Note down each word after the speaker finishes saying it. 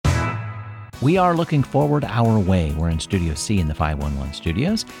We are looking forward our way. We're in Studio C in the 511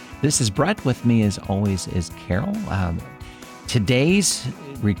 studios. This is Brett. With me, as always, is Carol. Today's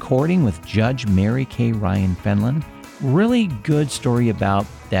recording with Judge Mary Kay Ryan Fenlon. Really good story about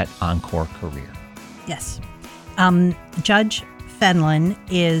that encore career. Yes. Judge Fenlon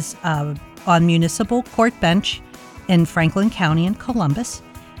is on municipal court bench in Franklin County in Columbus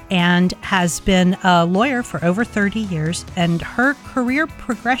and has been a lawyer for over 30 years. And her career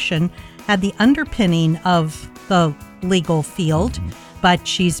progression had the underpinning of the legal field, but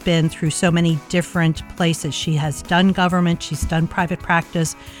she's been through so many different places. She has done government, she's done private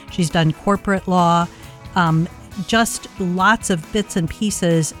practice, she's done corporate law, just lots of bits and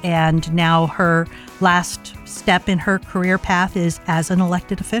pieces. And now her last step in her career path is as an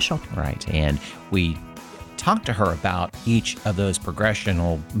elected official. Right. And we talked to her about each of those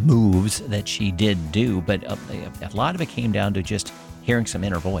progressional moves that she did do, but a lot of it came down to just hearing some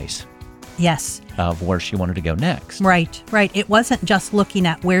inner voice. Yes. Of where she wanted to go next. Right. It wasn't just looking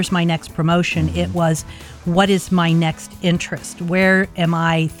at where's my next promotion. It was, what is my next interest? Where am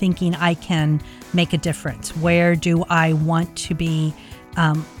I thinking I can make a difference? Where do I want to be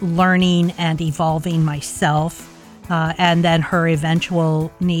learning and evolving myself? And then her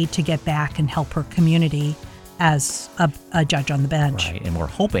eventual need to get back and help her community as a judge on the bench. Right. And we're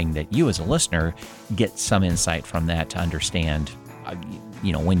hoping that you as a listener get some insight from that to understand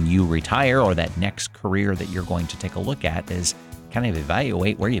when you retire or that next career that you're going to take a look at is kind of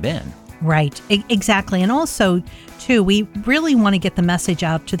evaluate where you've been. Right, exactly. And also, too, we really want to get the message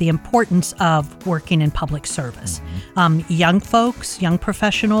out to the importance of working in public service. Young folks, young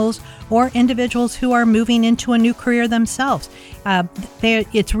professionals, or individuals who are moving into a new career themselves.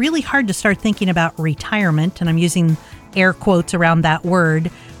 It's really hard to start thinking about retirement, and I'm using air quotes around that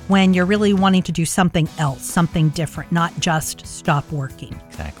word, when you're really wanting to do something else, something different, not just stop working.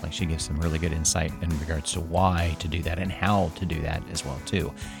 Exactly. She gives some really good insight in regards to why to do that and how to do that as well,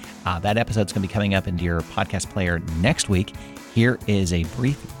 too. That episode's going to be coming up into your podcast player next week. Here is a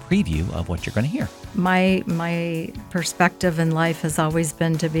brief preview of what you're going to hear. My perspective in life has always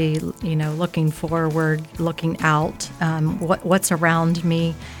been to be, looking forward, looking out, what's around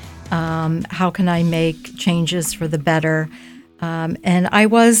me, how can I make changes for the better. And I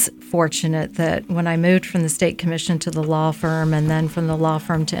was fortunate that when I moved from the state commission to the law firm and then from the law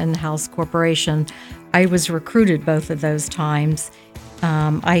firm to in-house corporation, I was recruited both of those times.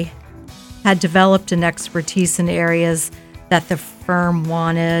 I had developed an expertise in areas that the firm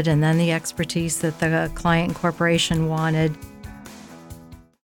wanted and then the expertise that the client and corporation wanted.